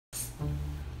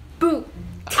Boo!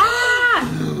 Ah!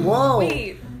 Whoa!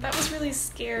 Wait, that was really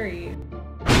scary.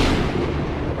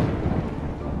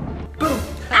 Boom!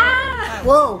 Ah!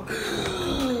 Whoa!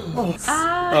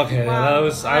 Oh. Okay, wow. I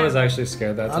was actually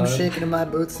scared that time. I'm shaking in my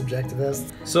boots, subjectivist.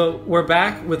 So we're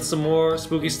back with some more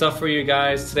spooky stuff for you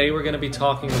guys. Today we're going to be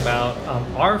talking about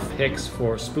our picks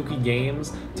for spooky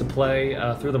games to play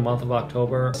through the month of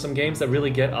October. Some games that really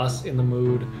get us in the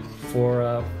mood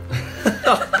for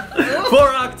for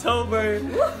October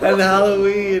and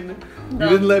Halloween. No. You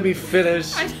didn't let me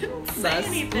finish. I didn't say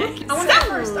anything. I want to go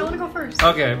first. I want to go first.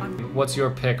 Okay, what's your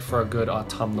pick for a good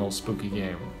autumnal spooky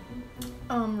game?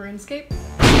 RuneScape.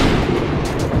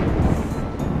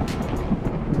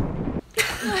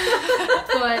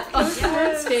 But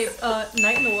RuneScape,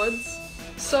 Night in the Woods.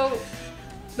 So,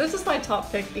 this is my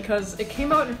top pick because it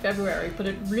came out in February, but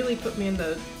it really put me in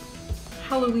the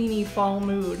Halloween-y fall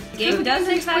mood. The game does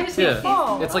exactly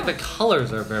fall. It's like the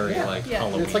colors are very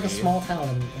Halloween. It's like a small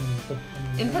town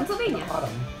in Pennsylvania. In the autumn.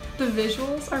 The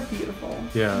visuals are beautiful.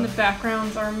 Yeah. And the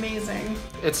backgrounds are amazing.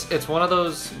 It's one of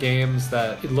those games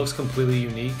that it looks completely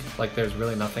unique. Like there's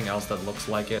really nothing else that looks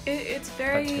like it. It's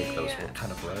very that take those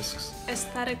kind of risks.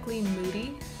 Aesthetically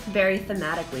moody. Very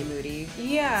thematically moody.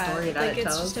 Yeah. Story that like it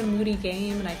it's tells. just a moody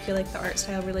game, and I feel like the art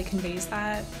style really conveys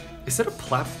that. Is it a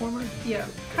platformer? Yeah,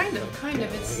 kind of.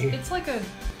 It's like a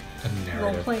narrative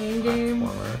role-playing game.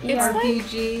 platformer. It's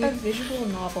RPG. like a visual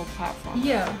novel platform.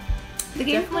 Yeah. The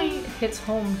game Definitely hits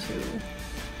home too,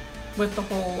 with the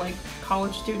whole like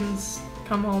college students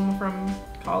come home from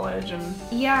college and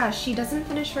Yeah, she doesn't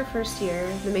finish her first year.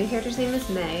 The main character's name is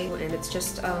May, and it's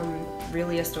just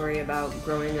really a story about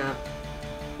growing up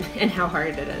and how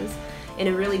hard it is in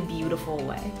a really beautiful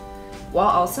way. While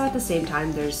also at the same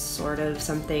time there's sort of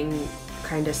something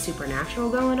kind of supernatural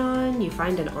going on. You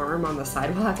find an arm on the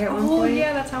sidewalk at one point. Oh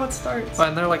yeah, that's how it starts. But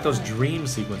and they're like those dream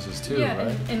sequences too, Yeah,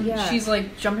 right? and Yeah. she's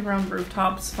like jumping around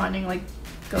rooftops, finding like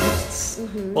ghosts.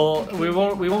 Mm-hmm. Well, we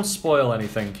won't spoil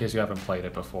anything in case you haven't played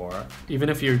it before. Even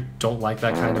if you don't like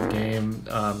that kind of game,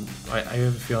 I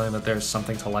have a feeling that there's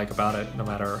something to like about it, no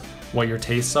matter what your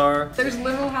tastes are. There's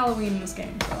literal Halloween in this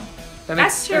game, so And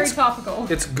that's very topical.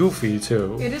 It's goofy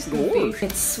too. It is goofy,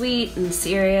 It's sweet and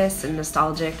serious and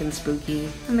nostalgic and spooky.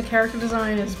 and the character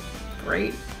design is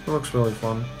great. It looks really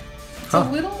fun. It's a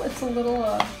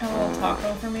little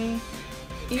taco for me.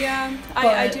 Yeah, But-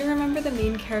 I do remember the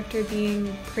main character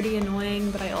being pretty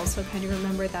annoying, but I also kind of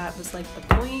remember that was like the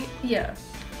point. Yeah,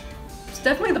 it's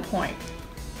definitely the point.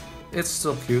 It's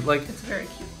still cute. Like, It's very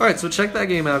cute. all right, so check that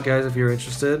game out, guys, if you're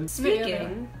interested.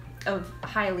 Speaking of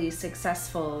highly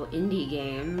successful indie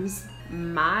games,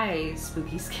 my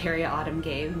spooky scary autumn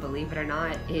game, believe it or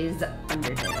not, is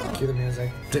Undertale. Cue the music.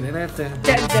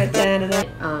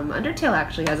 Undertale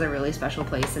actually has a really special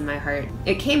place in my heart.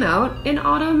 It came out in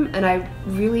autumn, and I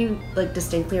really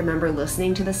distinctly remember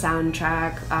listening to the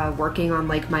soundtrack, working on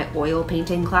my oil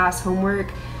painting class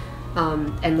homework,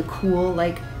 and the cool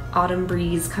autumn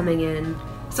breeze coming in.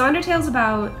 So Undertale's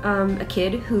about a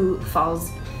kid who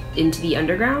falls into the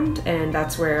underground, and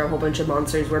that's where a whole bunch of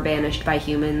monsters were banished by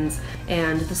humans,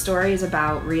 and the story is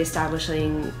about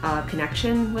reestablishing a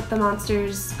connection with the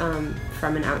monsters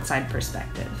from an outside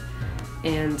perspective.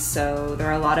 And so there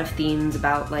are a lot of themes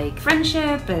about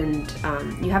friendship, and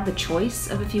you have the choice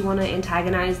of if you want to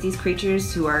antagonize these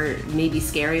creatures who are maybe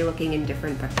scary looking and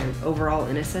different, but they're overall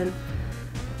innocent.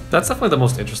 That's definitely the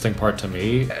most interesting part to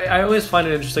me. I always find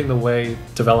it interesting the way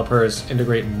developers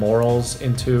integrate morals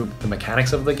into the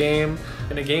mechanics of the game.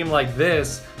 In a game like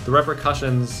this, the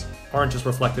repercussions aren't just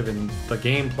reflective in the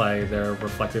gameplay, they're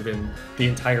reflective in the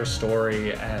entire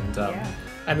story, and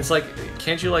and it's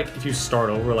can't you if you start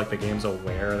over, the game's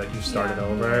aware that you started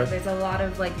over? There's a lot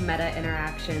of meta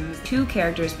interactions. Two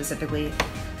characters specifically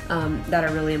that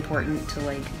are really important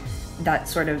to that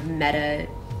sort of meta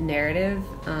narrative,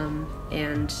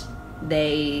 and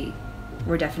they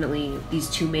were definitely these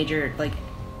two major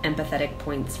empathetic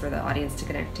points for the audience to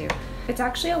connect to. It's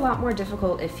actually a lot more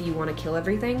difficult if you want to kill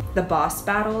everything. The boss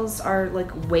battles are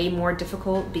way more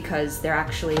difficult because they're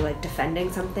actually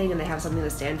defending something and they have something to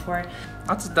stand for.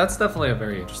 That's definitely a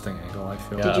very interesting angle, I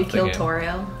feel. Did you kill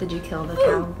Toriel? Did you kill the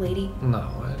cow lady? No,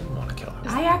 I didn't want to kill her.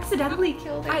 I accidentally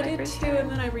killed her. I did too, and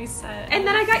then I reset. And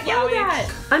then I got yelled at!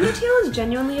 Undertale is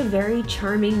genuinely a very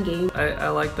charming game. I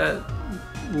like that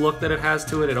look that it has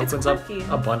to it. It opens up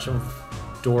a bunch of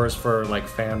doors for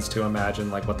fans to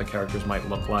imagine what the characters might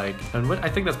look like, and I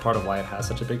think that's part of why it has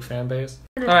such a big fan base.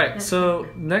 All right, so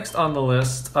next on the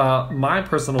list, my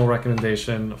personal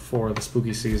recommendation for the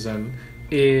spooky season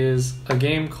is a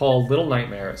game called Little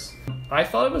Nightmares. I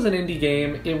thought it was an indie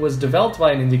game. It was developed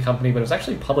by an indie company, but it was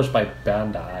actually published by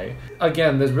Bandai.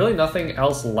 Again, there's really nothing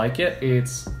else like it.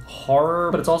 It's horror,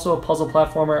 but it's also a puzzle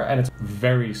platformer, and it's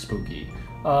very spooky.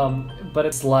 But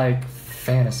it's like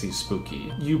fantasy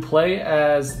spooky. You play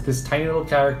as this tiny little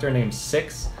character named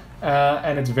Six,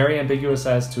 and it's very ambiguous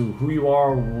as to who you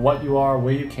are,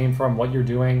 where you came from, what you're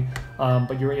doing.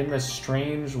 But you're in this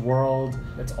strange world.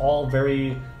 It's all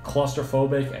very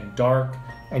claustrophobic and dark,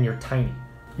 and you're tiny.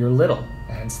 You're little,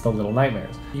 hence the Little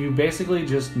Nightmares. You basically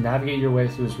just navigate your way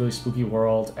through this really spooky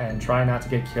world and try not to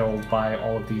get killed by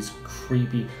all of these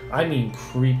creepy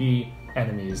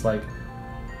enemies.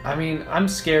 I'm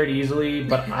scared easily,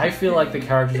 but I feel like the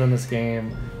characters in this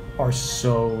game are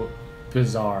so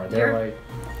bizarre.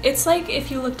 It's like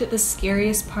if you looked at the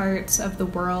scariest parts of the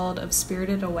world of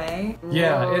Spirited Away.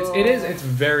 Yeah, it's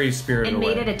very Spirited Away.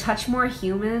 And made it a touch more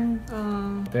human.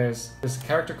 There's this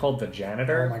character called the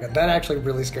Janitor. Oh my god, that actually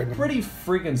really scared me. Pretty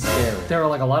freaking scary. There are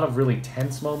like a lot of really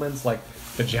tense moments, like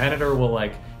the Janitor will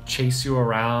like chase you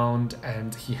around,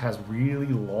 and he has really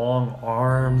long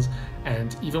arms,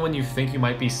 and even when you think you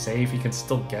might be safe, he can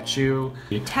still get you.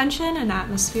 Tension and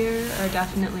atmosphere are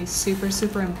definitely super,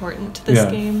 super important to this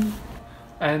game.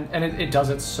 And it does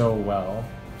it so well.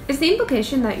 Is the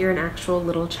implication that you're an actual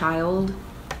little child?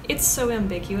 It's so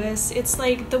ambiguous. It's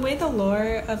like the way the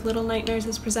lore of Little Nightmares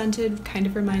is presented kind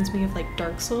of reminds me of like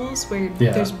Dark Souls, where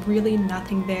there's really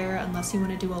nothing there unless you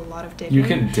want to do a lot of digging. You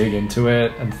can dig into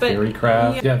it and theory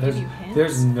craft. Yeah,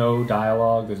 there's no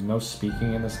dialogue, there's no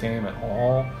speaking in this game at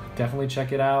all. Definitely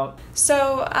check it out.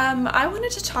 So I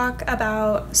wanted to talk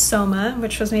about Soma,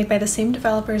 which was made by the same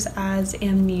developers as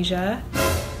Amnesia.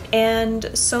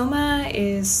 And Soma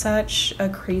is such a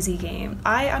crazy game.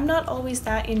 I'm not always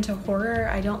that into horror.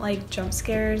 I don't like jump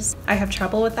scares. I have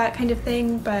trouble with that kind of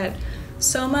thing, but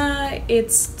Soma,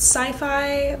 it's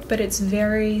sci-fi, but it's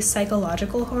very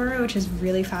psychological horror, which is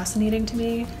really fascinating to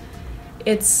me.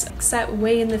 It's set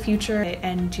way in the future,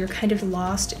 and you're kind of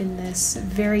lost in this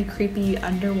very creepy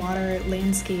underwater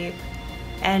landscape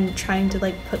and trying to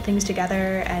like put things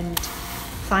together and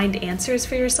find answers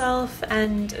for yourself.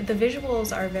 And the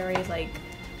visuals are very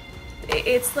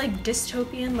it's like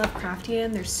dystopian,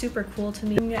 Lovecraftian. They're super cool to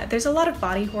me. Yeah, there's a lot of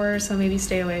body horror, so maybe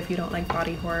stay away if you don't like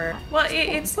body horror. Well,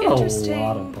 it's interesting. A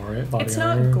lot of body it's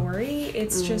horror. Not gory.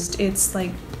 It's just it's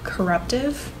like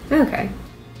corruptive. Okay.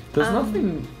 There's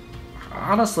nothing.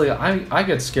 Honestly, I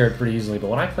get scared pretty easily, but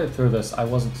when I played through this, I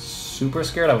wasn't super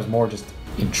scared. I was more just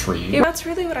intrigued. Yeah, that's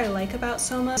really what I like about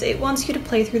Soma. It wants you to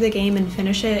play through the game and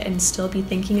finish it and still be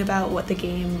thinking about what the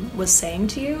game was saying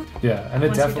to you. Yeah, and I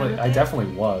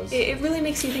definitely was. It really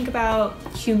makes you think about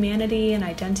humanity and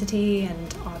identity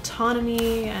and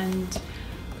autonomy and...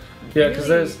 Yeah,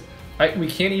 because we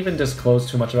can't even disclose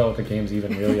too much about what the game's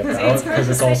even really about because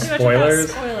it's all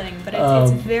spoilers. Spoiling, but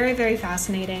it's very, very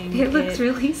fascinating. It looks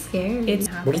really scary.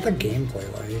 What is the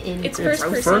gameplay like? It's first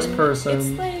person. First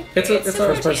person. It's a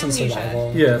first person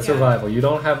survival. Yeah, it's survival. You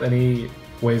don't have any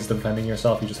ways of defending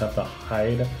yourself. You just have to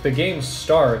hide. The game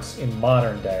starts in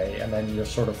modern day, and then you're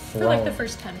sort of thrown. For like the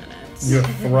first 10 minutes. You're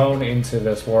thrown into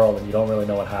this world, and you don't really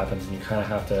know what happens, and you kind of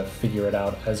have to figure it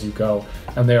out as you go.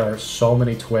 And there are so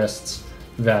many twists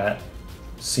that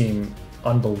seem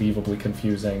unbelievably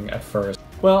confusing at first.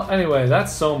 Well, anyway,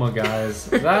 that's Soma, guys.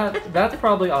 That's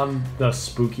probably on the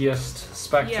spookiest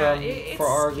spectrum for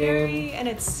our game. And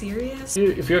it's serious.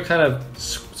 If you're kind of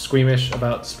squeamish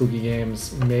about spooky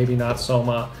games, maybe not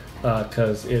Soma,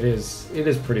 because it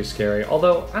is pretty scary.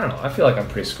 Although I don't know, I feel like I'm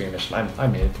pretty squeamish. I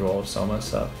made it through all of Soma,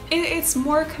 so it's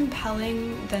more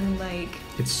compelling than like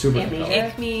it's super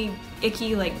compelling.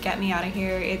 Icky, like get me out of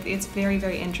here. It's very,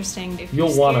 very interesting. If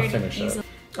you'll want to finish it.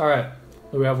 All right,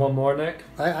 do we have one more, Nick?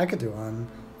 I could do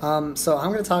one. So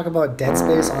I'm going to talk about Dead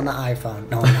Space on the iPhone.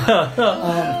 No, I'm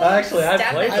not. Actually, I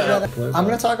played that. I'm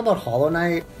going to talk about Hollow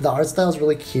Knight. The art style is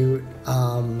really cute.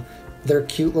 They're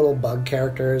cute little bug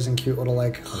characters and cute little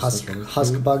like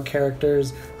husk bug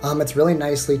characters. It's really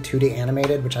nicely 2D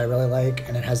animated, which I really like,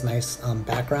 and it has nice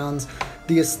backgrounds.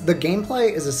 The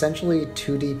gameplay is essentially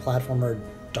 2D platformer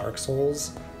Dark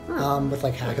Souls. With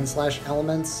like hack and slash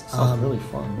elements. Sounds really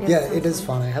fun. Yeah, it is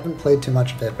fun. I haven't played too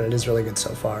much of it, but it is really good so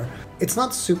far. It's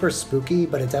not super spooky,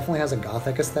 but it definitely has a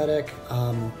gothic aesthetic.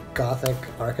 Gothic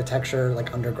architecture,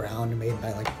 like underground, made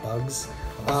by like bugs.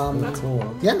 That's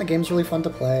cool. Yeah, and the game's really fun to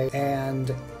play,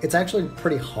 and it's actually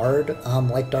pretty hard,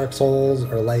 like Dark Souls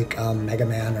or like Mega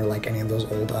Man or like any of those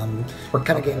old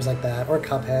kind of games like that, or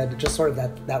Cuphead. Just sort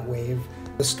of that wave.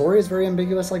 The story is very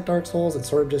ambiguous, like Dark Souls. It's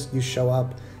sort of just you show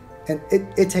up. And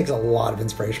it takes a lot of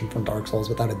inspiration from Dark Souls,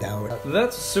 without a doubt.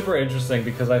 That's super interesting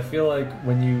because I feel like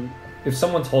when you if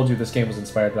someone told you this game was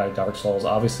inspired by Dark Souls,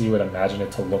 obviously you would imagine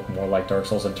it to look more like Dark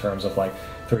Souls in terms of like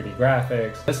 3D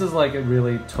graphics. This is like it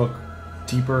really took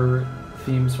deeper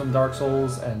themes from Dark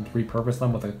Souls and repurposed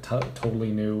them with a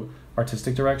totally new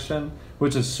artistic direction,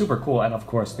 which is super cool. And of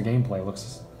course, the gameplay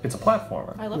it's a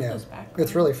platformer. I love those backgrounds.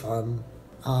 It's really fun.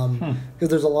 Because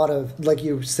there's a lot of, like,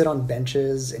 you sit on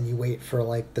benches and you wait for,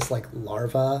 like, this, like,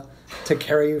 larva to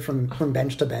carry you from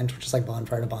bench to bench, which is, like,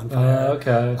 bonfire to bonfire.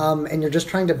 Okay. And you're just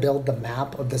trying to build the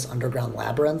map of this underground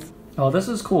labyrinth. Oh, this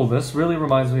is cool. This really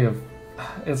reminds me of...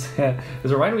 It's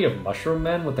reminding me of Mushroom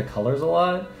Men with the colors a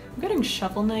lot. I'm getting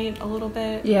Shovel Knight a little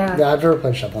bit. Yeah. Yeah, I've never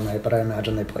played Shovel Knight, but I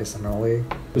imagine they play similarly.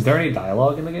 Is there any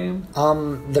dialogue in the game?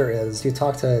 There is. You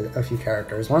talk to a few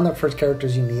characters. One of the first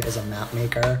characters you meet is a map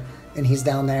maker, and he's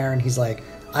down there, and he's like,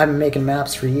 I've been making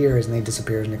maps for years, and he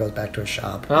disappears, and he goes back to his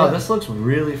shop. Oh, Yeah. this looks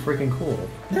really freaking cool.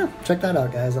 Yeah, check that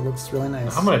out, guys. It looks really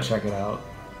nice. I'm gonna check it out.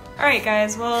 All right,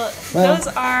 guys. Well, Well- those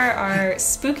are our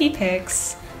spooky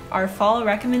picks, our fall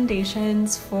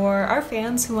recommendations for our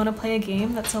fans who want to play a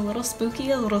game that's a little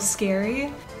spooky, a little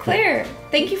scary. Claire,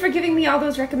 thank you for giving me all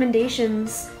those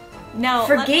recommendations. Now,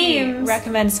 For let games- me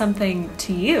recommend something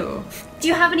to you. Do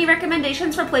you have any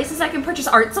recommendations for places I can purchase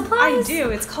art I supplies? do.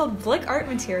 It's called Blick Art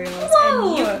Materials, Whoa!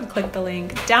 and you can click the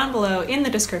link down below in the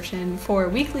description for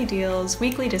weekly deals,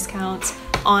 weekly discounts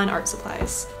on art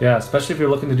supplies. Yeah, especially if you're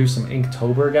looking to do some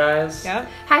Inktober, guys. Yep.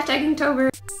 Hashtag Inktober.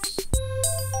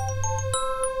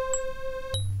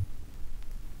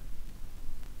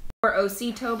 Or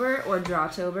OC-tober or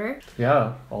Drawtober.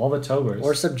 Yeah, all the Tobers.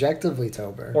 Or subjectively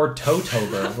Tober. Or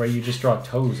Toe-tober, where you just draw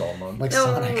toes all month. like No.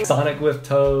 Sonic. Sonic with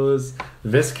toes,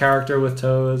 this character with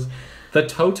toes. The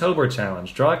Toe-tober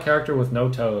challenge. Draw a character with no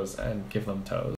toes and give them toes.